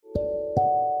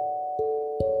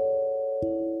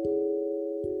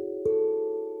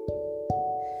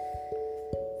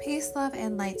Peace, love,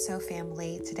 and light, so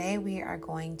family. Today we are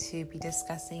going to be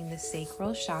discussing the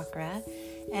sacral chakra.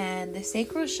 And the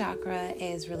sacral chakra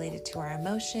is related to our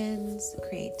emotions,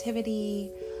 creativity,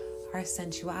 our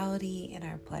sensuality, and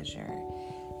our pleasure.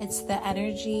 It's the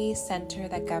energy center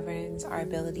that governs our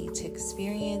ability to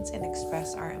experience and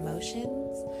express our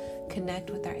emotions, connect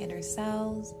with our inner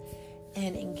selves,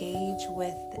 and engage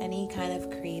with any kind of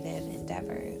creative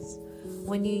endeavors.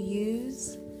 When you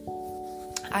use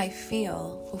I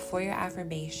feel before your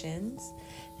affirmations,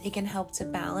 they can help to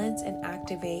balance and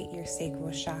activate your sacral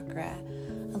chakra,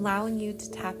 allowing you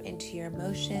to tap into your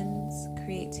emotions,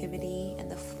 creativity,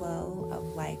 and the flow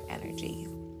of life energy.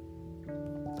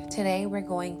 Today, we're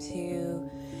going to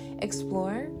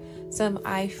explore some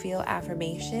I feel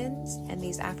affirmations, and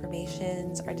these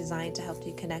affirmations are designed to help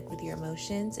you connect with your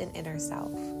emotions and inner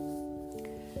self.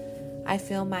 I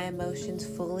feel my emotions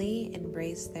fully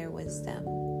embrace their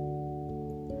wisdom.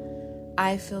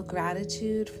 I feel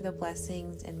gratitude for the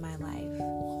blessings in my life.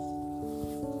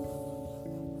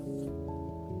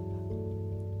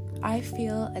 I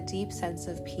feel a deep sense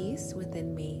of peace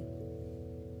within me.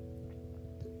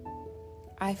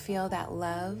 I feel the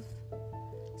love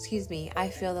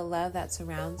that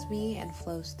surrounds me and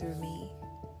flows through me.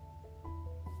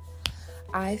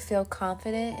 I feel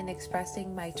confident in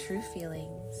expressing my true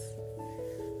feelings.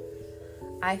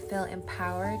 I feel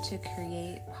empowered to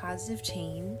create positive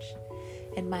change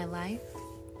in my life.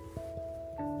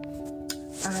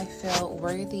 I feel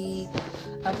worthy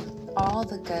of all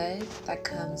the good that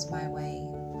comes my way.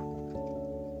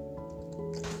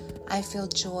 I feel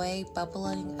joy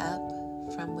bubbling up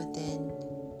from within.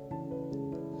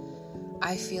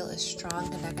 I feel a strong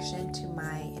connection to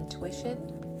my intuition.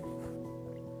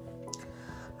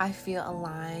 I feel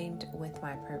aligned with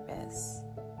my purpose.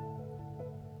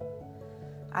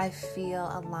 I feel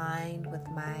aligned with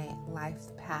my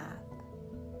life's path.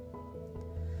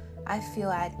 I feel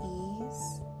at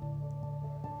ease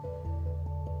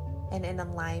and in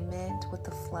alignment with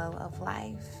the flow of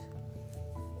life.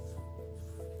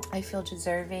 I feel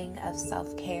deserving of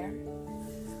self-care.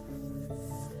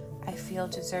 I feel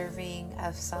deserving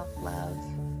of self-love.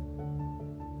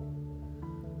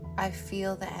 I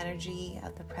feel the energy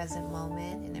of the present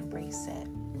moment and embrace it.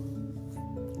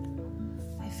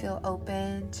 I feel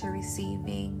open to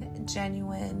receiving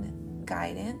genuine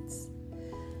guidance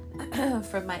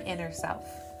from my inner self.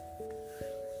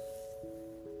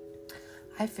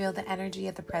 I feel the energy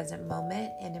of the present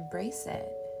moment and embrace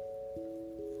it.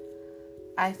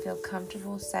 I feel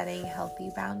comfortable setting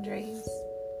healthy boundaries.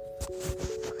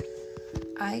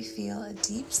 I feel a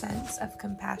deep sense of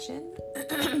compassion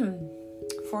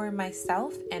for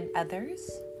myself and others.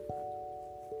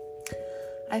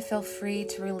 I feel free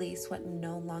to release what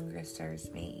no longer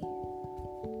serves me.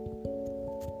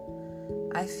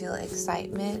 I feel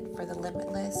excitement for the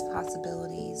limitless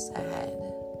possibilities ahead.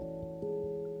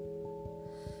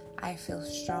 I feel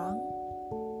strong.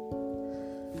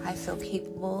 I feel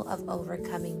capable of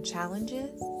overcoming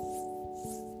challenges.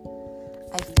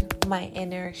 I feel my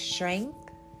inner strength.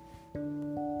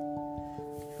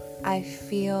 I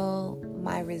feel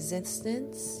my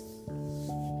resistance.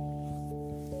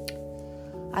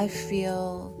 I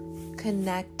feel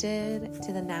connected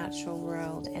to the natural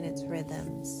world and its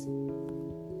rhythms.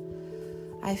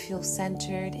 I feel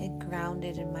centered and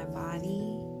grounded in my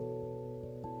body.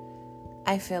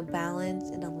 I feel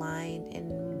balanced and aligned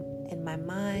in my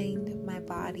mind, my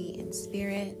body, and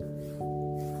spirit.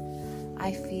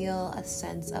 I feel a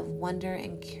sense of wonder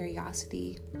and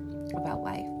curiosity about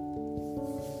life.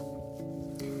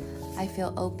 I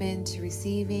feel open to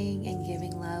receiving and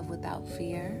giving love without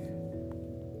fear.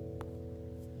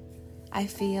 I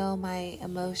feel my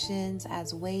emotions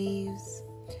as waves,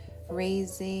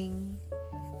 rising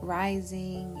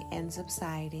and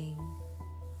subsiding.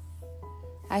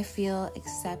 I feel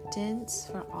acceptance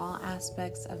for all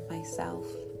aspects of myself.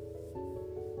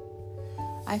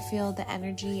 I feel the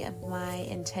energy of my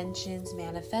intentions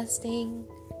manifesting.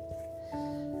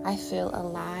 I feel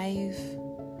alive.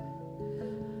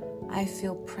 I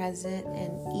feel present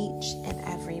in each and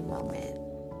every moment.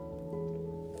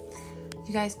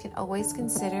 You guys can always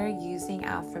consider using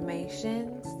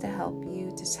affirmations to help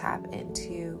you to tap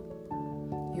into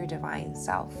your divine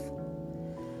self.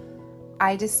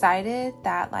 I decided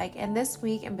that in this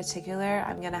week in particular,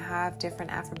 I'm going to have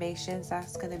different affirmations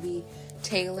that's going to be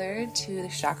tailored to the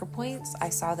chakra points. I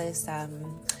saw this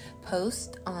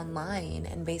post online,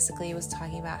 and basically it was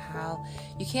talking about how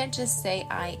you can't just say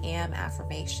I am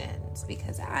affirmations,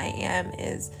 because I am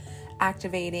is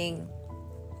activating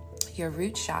your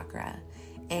root chakra,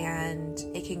 and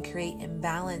it can create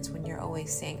imbalance when you're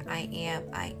always saying I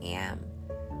am.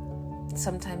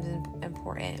 Sometimes it's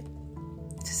important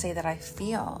to say that I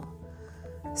feel.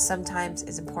 Sometimes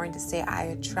it's important to say I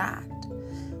attract.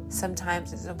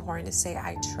 Sometimes it's important to say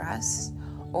I trust,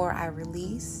 or I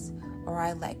release, or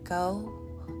I let go,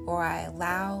 or I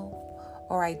allow,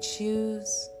 or I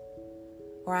choose,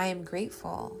 or I am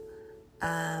grateful.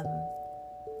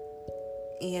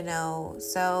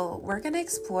 So we're going to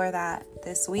explore that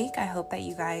this week. I hope that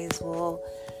you guys will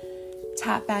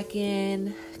tap back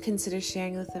in, consider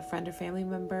sharing with a friend or family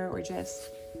member, or just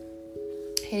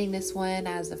hitting this one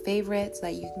as a favorite so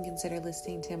that you can consider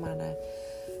listening to him on a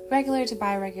regular to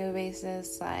bi-regular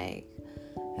basis. Like,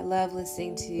 I love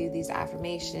listening to these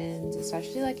affirmations,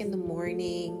 especially like in the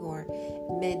morning or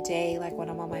midday, like when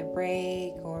I'm on my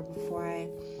break or before I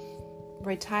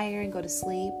retire and go to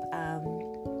sleep.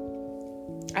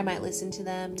 I might listen to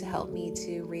them to help me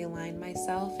to realign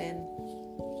myself, and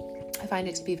I find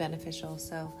it to be beneficial.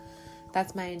 So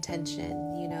that's my intention,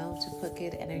 to put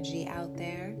good energy out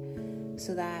there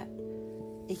so that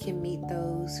it can meet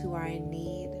those who are in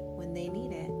need when they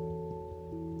need it.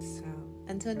 So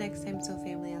until next time, Soul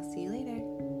Family, I'll see you later.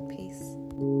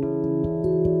 Peace.